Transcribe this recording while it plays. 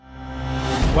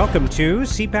Welcome to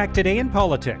CPAC Today in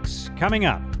Politics. Coming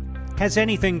up, has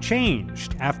anything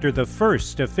changed after the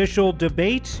first official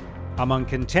debate among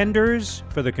contenders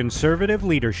for the Conservative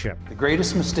leadership? The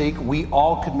greatest mistake we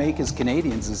all could make as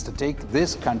Canadians is to take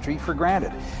this country for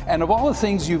granted. And of all the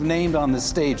things you've named on this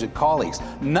stage as colleagues,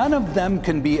 none of them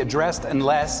can be addressed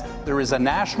unless there is a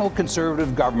national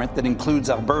Conservative government that includes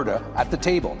Alberta at the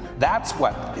table. That's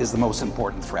what is the most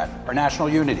important threat, our national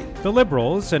unity. The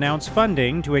Liberals announced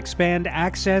funding to expand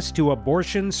access to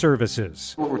abortion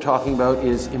services. What we're talking about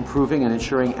is improving and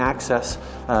ensuring access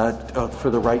for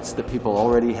the rights that people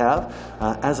already have.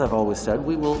 As I've always said,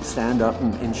 we will stand up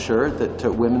and ensure that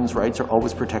women's rights are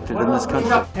always protected in this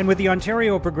country. And with the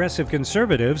Ontario Progressive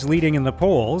Conservatives leading in the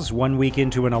polls 1 week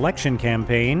into an election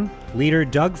campaign, leader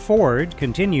Doug Ford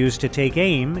continues to take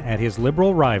aim at his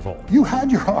Liberal rival. You had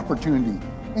your opportunity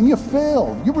and you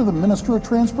failed. You were the Minister of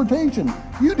Transportation.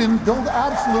 You didn't build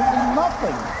absolutely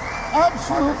nothing.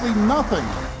 Absolutely nothing.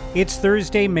 It's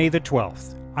Thursday, May the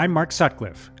 12th. I'm Mark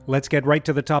Sutcliffe. Let's get right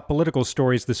to the top political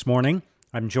stories this morning.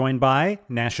 I'm joined by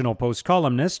National Post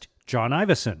columnist John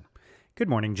Ivison. Good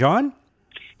morning, John.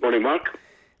 Morning, Mark.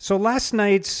 So last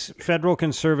night's federal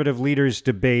Conservative leaders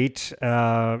debate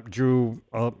drew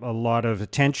a lot of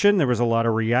attention. There was a lot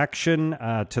of reaction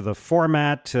to the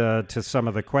format, to some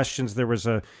of the questions. There was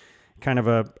a kind of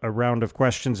a round of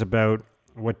questions about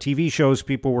what TV shows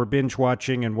people were binge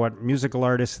watching and what musical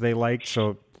artists they liked.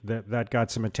 So that got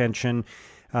some attention.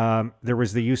 There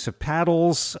was the use of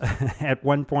paddles at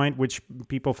one point, which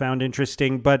people found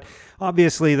interesting. But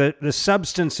obviously, the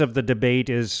substance of the debate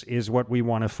is what we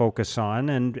want to focus on.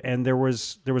 And there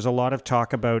was a lot of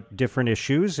talk about different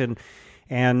issues.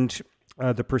 And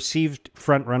the perceived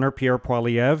frontrunner, Pierre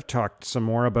Poilievre, talked some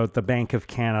more about the Bank of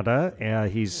Canada.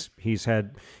 He's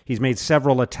made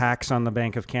several attacks on the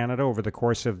Bank of Canada over the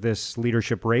course of this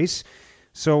leadership race.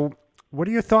 So what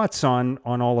are your thoughts on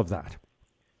all of that?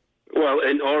 Well,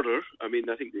 in order, I mean,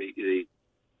 I think the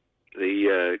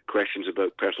questions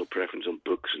about personal preference on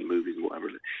books and movies and whatever,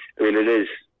 I mean, it is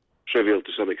trivial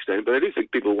to some extent, but I do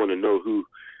think people want to know who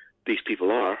these people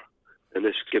are, and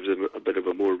this gives them a bit of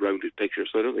a more rounded picture,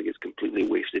 so I don't think it's completely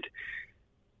wasted.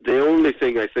 The only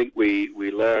thing I think we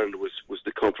learned was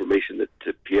the confirmation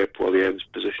that Pierre Poilievre's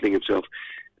positioning himself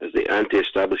as the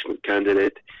anti-establishment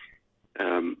candidate.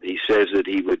 He says that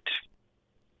he would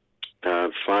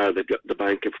fire the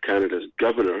Bank of Canada's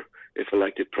governor if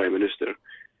elected Prime Minister,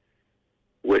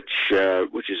 which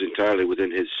is entirely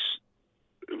within his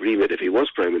remit if he was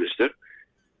Prime Minister.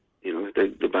 You know,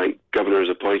 the bank governor is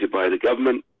appointed by the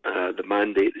government, the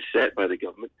mandate is set by the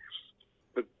government.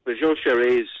 But Jean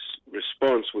Charest's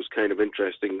response was kind of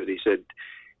interesting, that he said,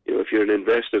 you know, if you're an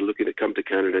investor looking to come to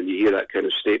Canada and you hear that kind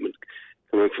of statement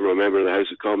coming from a member of the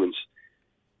House of Commons,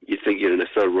 you think you're in a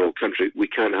third world country. We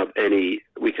cannot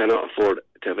afford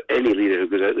to have any leader who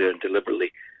goes out there and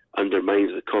deliberately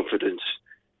undermines the confidence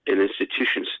in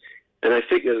institutions. And I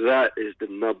think that is the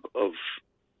nub of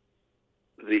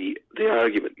the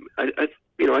argument. I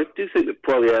do think that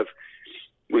Poilievre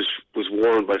was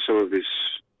warned by some of his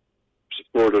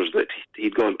supporters that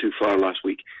he'd gone too far last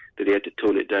week, that he had to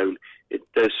tone it down. It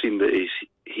does seem that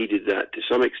he did that to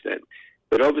some extent.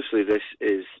 But obviously this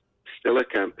is still a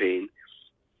campaign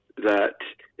that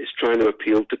is trying to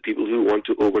appeal to people who want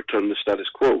to overturn the status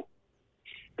quo.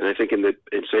 And I think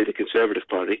inside the Conservative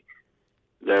Party,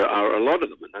 there are a lot of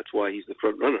them, and that's why he's the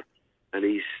front runner. And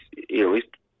he's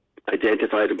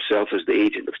identified himself as the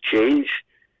agent of change.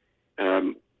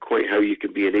 Quite how you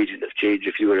can be an agent of change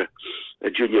if you were a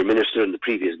junior minister in the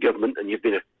previous government and you've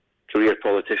been a career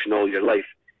politician all your life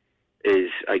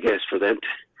is, I guess, for them,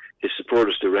 his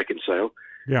supporters to reconcile.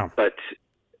 Yeah.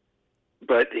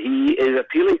 But he is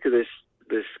appealing to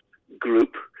this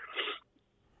group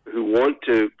who want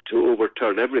to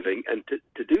overturn everything, and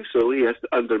to do so, he has to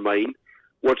undermine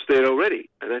what's there already.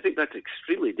 And I think that's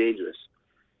extremely dangerous.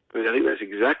 I mean, I think that's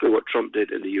exactly what Trump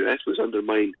did in the US, was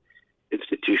undermine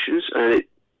institutions, and it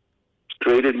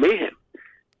created mayhem.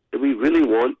 Do we really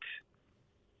want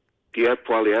Pierre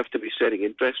Poilievre to be setting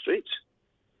interest rates?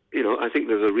 You know, I think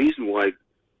there's a reason why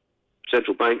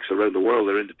central banks around the world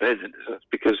are independent. That's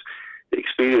because the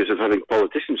experience of having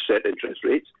politicians set interest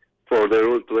rates for their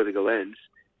own political ends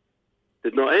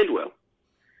did not end well.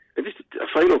 And just a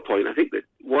final point, I think that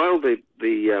while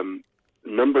the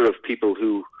number of people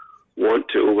who want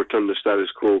to overturn the status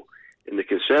quo in the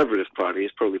Conservative Party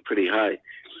is probably pretty high,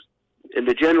 in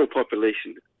the general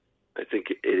population, I think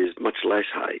it is much less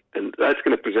high. And that's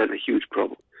going to present a huge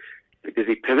problem, because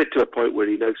he pivot to a point where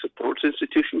he now supports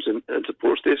institutions and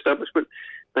supports the establishment.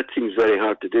 That seems very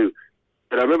hard to do.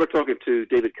 And I remember talking to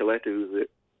David Coletta, who's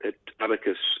at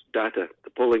Abacus Data, the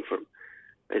polling firm,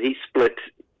 And he split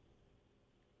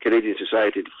Canadian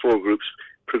society into four groups.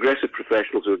 Progressive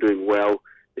professionals who are doing well,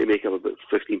 they make up about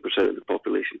 15% of the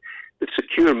population. The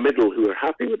secure middle, who are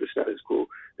happy with the status quo,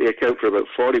 they account for about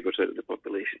 40% of the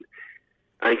population.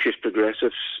 Anxious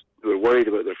progressives, who are worried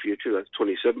about their future, that's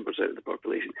 27% of the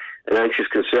population. And anxious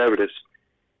conservatives,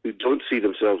 who don't see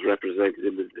themselves represented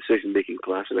in the decision-making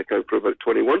class, and account for about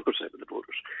 21% of the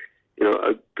voters. You know,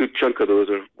 a good chunk of those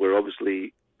were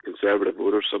obviously Conservative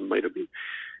voters. Some might have been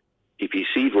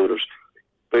EPC voters.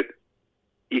 But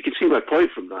you can see my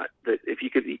point from that if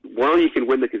you could, while you can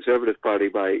win the Conservative Party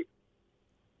by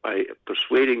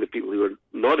persuading the people who are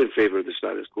not in favour of the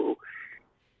status quo,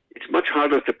 it's much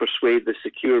harder to persuade the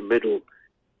secure middle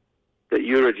that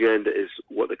your agenda is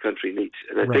what the country needs.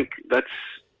 And I think that's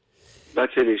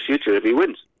in his future if he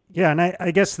wins. Yeah, and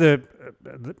I guess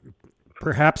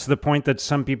perhaps the point that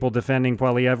some people defending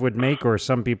Poilievre would make, or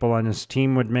some people on his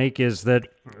team would make, is that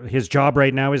his job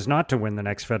right now is not to win the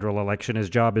next federal election. His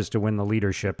job is to win the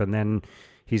leadership. And then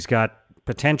he's got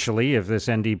potentially, if this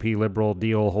NDP Liberal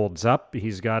deal holds up,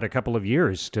 he's got a couple of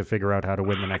years to figure out how to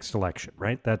win the next election,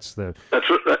 right? That's right.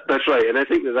 And I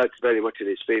think that's very much in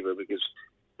his favor, because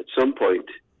at some point,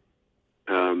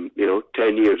 10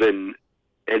 years in,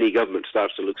 any government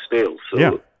starts to look stale.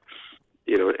 So,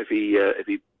 if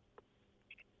he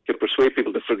can persuade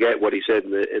people to forget what he said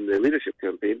in the leadership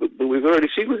campaign, but we've already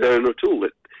seen with Erin O'Toole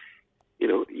that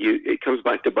it comes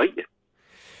back to bite you.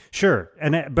 Sure,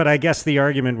 but I guess the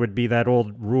argument would be that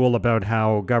old rule about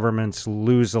how governments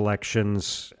lose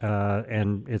elections,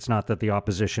 and it's not that the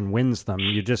opposition wins them.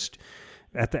 You just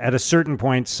at a certain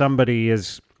point, somebody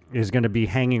is going to be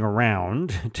hanging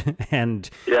around, and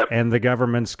the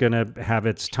government's going to have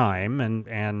its time,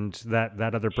 and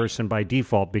that other person by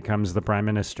default becomes the prime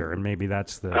minister, and maybe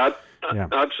that's the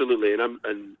absolutely.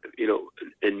 And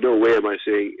in no way am I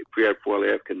saying Pierre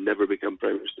Poilievre can never become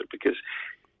prime minister, because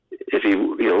if he,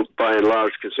 by and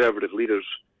large, Conservative leaders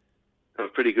have a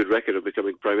pretty good record of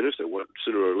becoming prime minister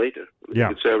sooner or later. The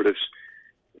Conservatives,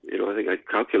 I think I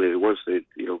calculated once they,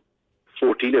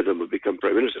 14 of them have become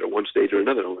prime minister at one stage or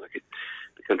another over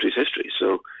the country's history.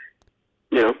 So,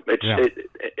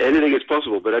 anything is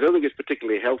possible, but I don't think it's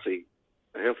particularly a healthy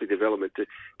development to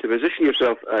position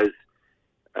yourself as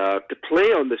to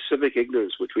play on the civic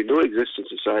ignorance which we know exists in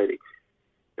society.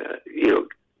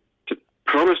 To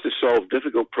promise to solve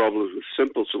difficult problems with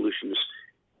simple solutions,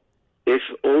 if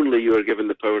only you are given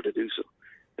the power to do so.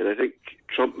 And I think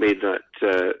Trump made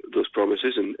those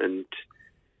promises, and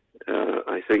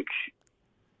I think.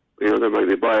 There might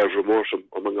be buyer's remorse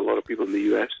among a lot of people in the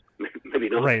U.S. Maybe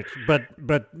not. Right,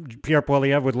 but Pierre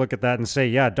Poilievre would look at that and say,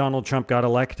 "Yeah, Donald Trump got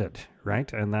elected,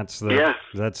 right?" And that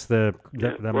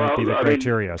might be the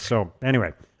criteria. So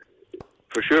anyway,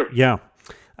 for sure. Yeah,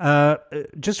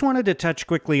 just wanted to touch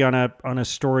quickly on a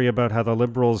story about how the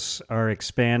Liberals are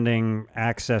expanding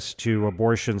access to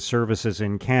abortion services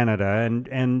in Canada,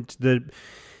 and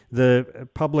the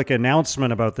public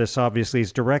announcement about this obviously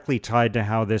is directly tied to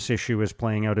how this issue is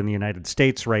playing out in the United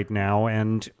States right now,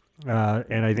 and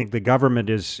I think the government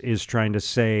is trying to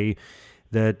say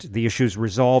that the issue is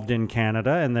resolved in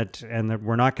Canada, and that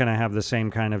we're not going to have the same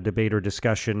kind of debate or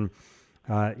discussion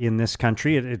in this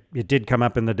country. It did come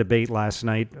up in the debate last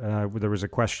night. There was a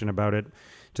question about it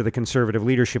to the Conservative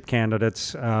leadership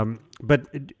candidates.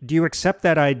 But do you accept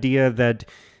that idea that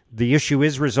the issue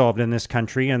is resolved in this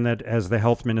country, and that, as the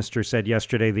health minister said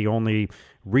yesterday, the only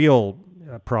real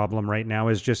problem right now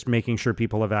is just making sure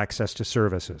people have access to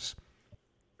services?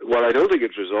 Well, I don't think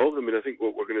it's resolved. I mean, I think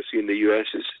what we're going to see in the U.S.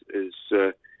 is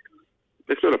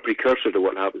it's not a precursor to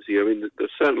what happens here. I mean,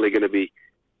 there's certainly going to be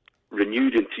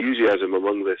renewed enthusiasm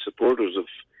among the supporters of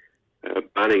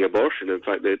banning abortion. In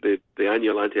fact, the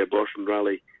annual anti-abortion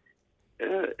rally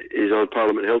is on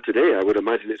Parliament Hill today. I would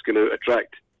imagine it's going to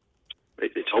attract.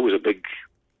 It's always a big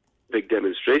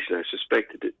demonstration. I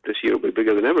suspect that this year will be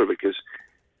bigger than ever, because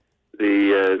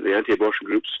the anti-abortion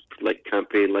groups like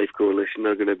Campaign Life Coalition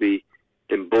are going to be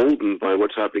emboldened by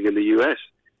what's happening in the U.S.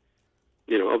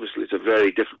 Obviously it's a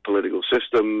very different political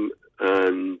system,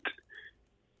 and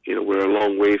we're a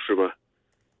long way from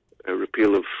a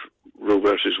repeal of Roe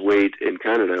versus Wade in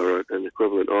Canada, or an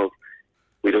equivalent of.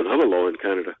 We don't have a law in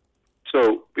Canada,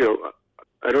 so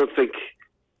I don't think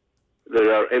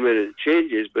there are imminent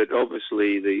changes, but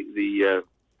obviously the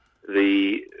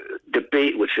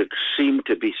debate, which had seemed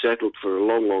to be settled for a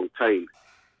long time,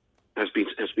 has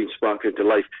been sparked into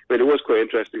life. I mean, it was quite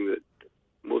interesting that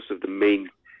most of the main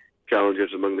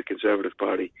challengers among the Conservative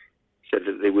Party said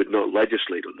that they would not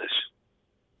legislate on this,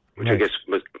 which I guess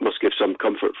must give some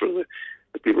comfort for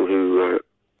the people who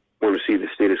want to see the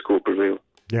status quo prevail.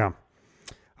 Yeah.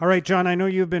 All right, John, I know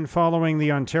you've been following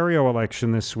the Ontario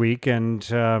election this week and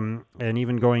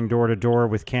even going door to door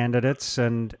with candidates,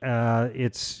 and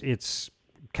it's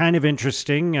kind of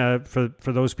interesting for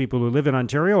those people who live in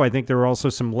Ontario. I think there are also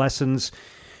some lessons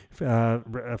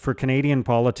for Canadian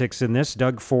politics in this.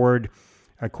 Doug Ford,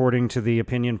 according to the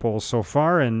opinion polls so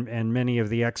far, and many of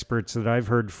the experts that I've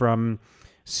heard from,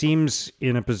 seems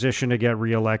in a position to get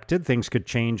reelected. Things could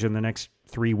change in the next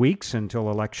 3 weeks until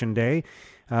Election Day.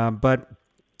 But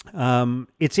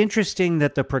it's interesting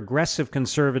that the progressive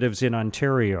Conservatives in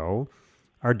Ontario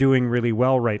are doing really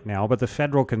well right now, but the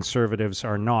federal Conservatives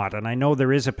are not. And I know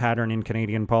there is a pattern in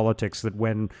Canadian politics that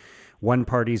when one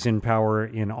party's in power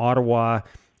in Ottawa,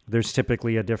 there's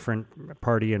typically a different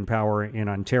party in power in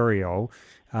Ontario.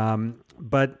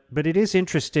 But it is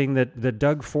interesting that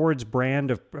Doug Ford's brand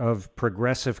of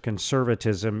progressive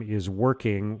conservatism is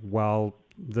working while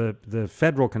the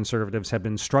federal Conservatives have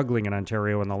been struggling in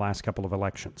Ontario in the last couple of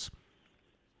elections.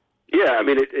 Yeah, I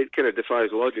mean, it kind of defies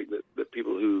logic that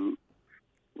people who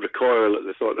recoil at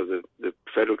the thought of the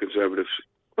federal Conservatives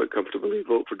quite comfortably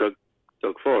vote for Doug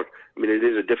Ford. I mean, it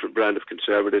is a different brand of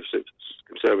conservatism.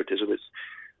 It's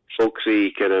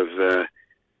folksy, kind of...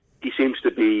 he seems to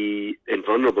be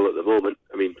invulnerable at the moment.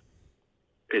 I mean,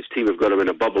 his team have got him in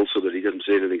a bubble so that he doesn't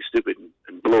say anything stupid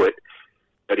and blow it.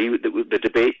 But the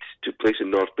debate took place in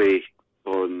North Bay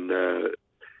on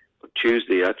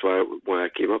Tuesday. That's why I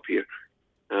came up here.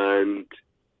 And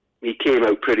he came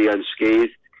out pretty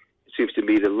unscathed. It seems to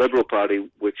me the Liberal Party,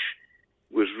 which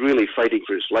was really fighting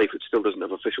for its life, it still doesn't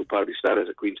have official party status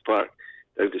at Queen's Park,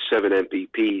 down to 7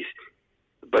 MPPs.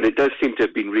 But it does seem to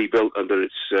have been rebuilt under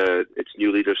its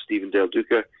new leader, Stephen Del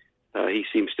Duca. He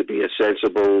seems to be a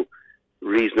sensible,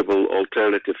 reasonable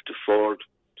alternative to Ford.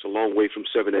 It's a long way from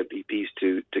 7 MPPs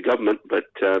to government, but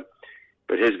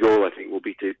his goal, I think, will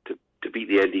be to beat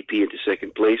the NDP into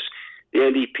second place. The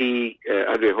NDP,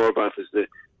 Andrea Horwath, is the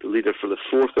leader for the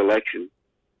fourth election.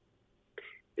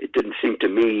 It didn't seem to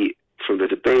me from the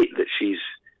debate that she's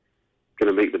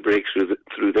going to make the breakthrough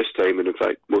through this time, and in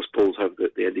fact, most polls have the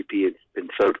NDP in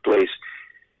third place.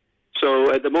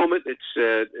 So at the moment,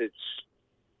 it's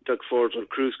Doug Ford's on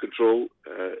cruise control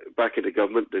back into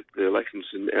government. The election's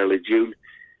in early June,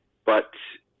 but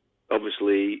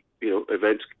obviously,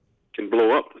 events can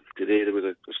blow up. Today there was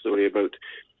a story about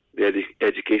the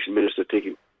education minister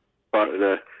taking part in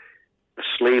a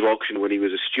slave auction when he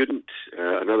was a student.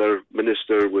 Another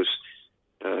minister was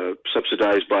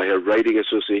subsidised by her riding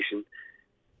association,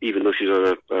 even though she's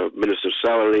on a minister's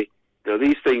salary. Now,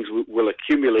 these things will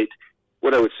accumulate.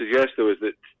 What I would suggest, though, is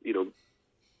that,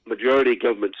 majority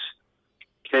governments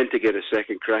tend to get a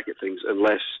second crack at things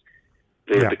unless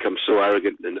they become so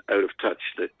arrogant and out of touch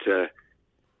that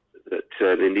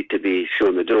they need to be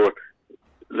shown the door.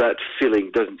 That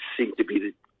feeling doesn't seem to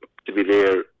be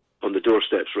there on the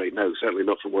doorsteps right now, certainly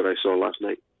not from what I saw last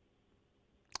night.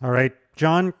 All right.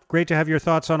 John, great to have your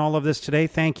thoughts on all of this today.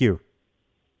 Thank you.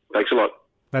 Thanks a lot.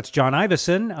 That's John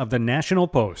Ivison of the National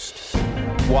Post.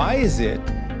 Why is it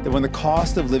that when the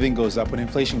cost of living goes up, when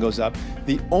inflation goes up,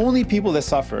 the only people that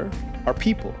suffer are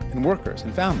people and workers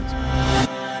and families?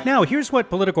 Now, here's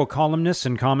what political columnists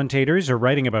and commentators are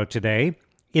writing about today.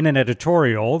 In an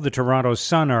editorial, the Toronto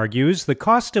Sun argues the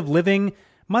cost of living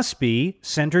must be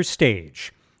center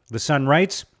stage. The Sun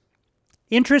writes,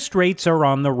 interest rates are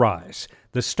on the rise.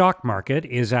 The stock market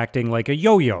is acting like a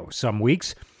yo-yo some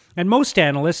weeks, and most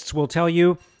analysts will tell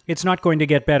you it's not going to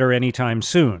get better anytime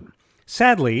soon.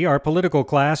 Sadly, our political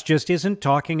class just isn't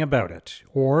talking about it,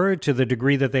 or to the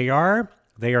degree that they are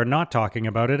not talking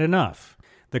about it enough.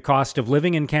 The cost of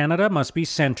living in Canada must be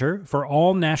center for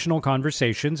all national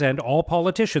conversations and all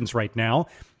politicians right now.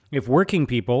 If working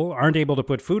people aren't able to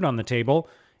put food on the table,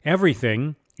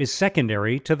 everything is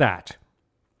secondary to that.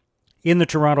 In the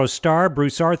Toronto Star,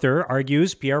 Bruce Arthur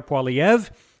argues Pierre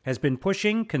Poilievre has been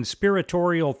pushing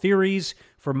conspiratorial theories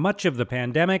for much of the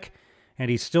pandemic,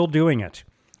 and he's still doing it.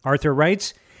 Arthur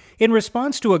writes, in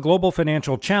response to a global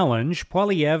financial challenge,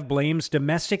 Poilievre blames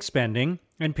domestic spending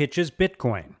and pitches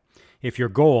Bitcoin. If your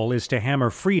goal is to hammer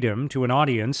freedom to an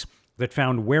audience that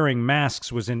found wearing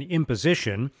masks was an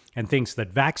imposition and thinks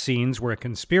that vaccines were a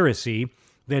conspiracy,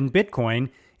 then Bitcoin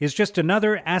is just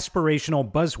another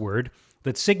aspirational buzzword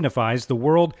that signifies the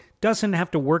world doesn't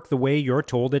have to work the way you're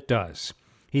told it does.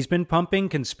 He's been pumping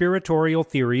conspiratorial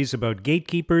theories about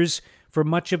gatekeepers for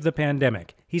much of the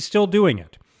pandemic. He's still doing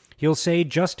it. He'll say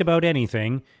just about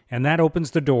anything, and that opens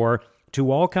the door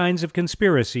to all kinds of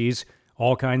conspiracies,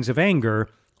 all kinds of anger,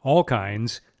 all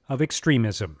kinds of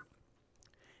extremism.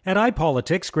 At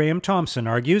iPolitics, Graham Thompson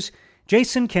argues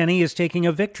Jason Kenney is taking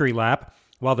a victory lap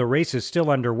while the race is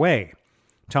still underway.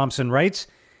 Thompson writes,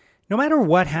 No matter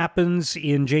what happens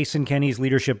in Jason Kenney's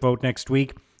leadership vote next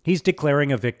week, he's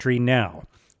declaring a victory now.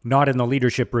 Not in the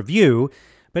leadership review,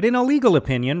 but in a legal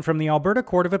opinion from the Alberta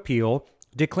Court of Appeal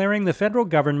declaring the federal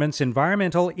government's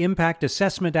Environmental Impact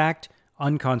Assessment Act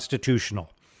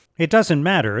unconstitutional. It doesn't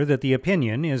matter that the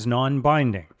opinion is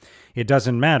non-binding. It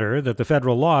doesn't matter that the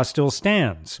federal law still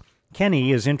stands.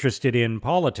 Kenney is interested in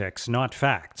politics, not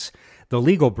facts. The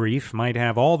legal brief might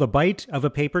have all the bite of a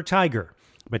paper tiger,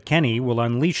 but Kenney will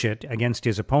unleash it against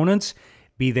his opponents,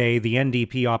 be they the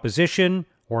NDP opposition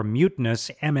or mutinous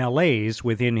MLAs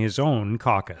within his own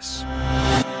caucus.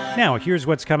 Now, here's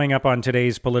what's coming up on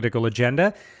today's political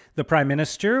agenda. The Prime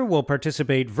Minister will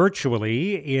participate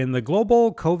virtually in the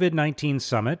Global COVID-19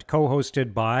 Summit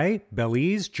co-hosted by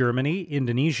Belize, Germany,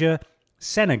 Indonesia,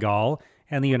 Senegal,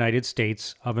 and the United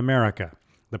States of America.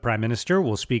 The Prime Minister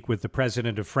will speak with the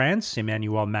President of France,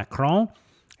 Emmanuel Macron,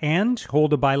 and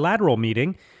hold a bilateral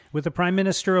meeting with the Prime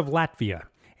Minister of Latvia,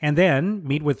 and then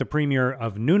meet with the Premier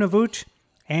of Nunavut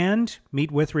and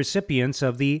meet with recipients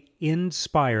of the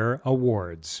Inspire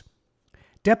Awards.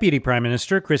 Deputy Prime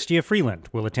Minister Chrystia Freeland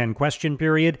will attend question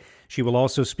period. She will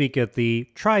also speak at the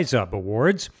Trizub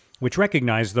Awards, which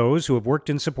recognize those who have worked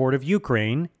in support of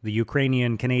Ukraine, the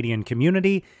Ukrainian-Canadian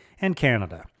community, and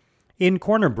Canada. In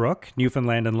Corner Brook,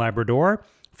 Newfoundland and Labrador,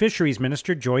 Fisheries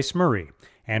Minister Joyce Murray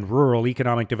and Rural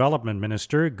Economic Development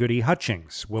Minister Goody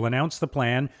Hutchings will announce the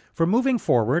plan for moving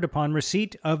forward upon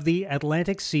receipt of the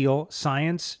Atlantic Seal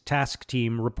Science Task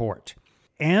Team report.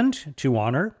 And to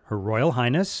honor Her Royal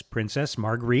Highness Princess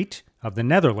Margriet of the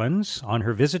Netherlands on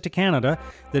her visit to Canada,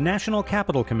 the National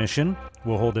Capital Commission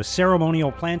will hold a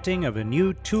ceremonial planting of a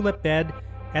new tulip bed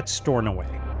at Stornoway.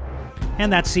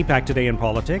 And that's CPAC Today in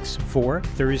Politics for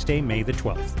Thursday, May the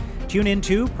 12th. Tune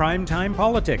into Primetime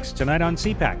Politics tonight on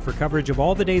CPAC for coverage of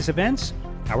all the day's events.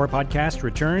 Our podcast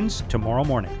returns tomorrow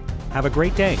morning. Have a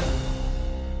great day.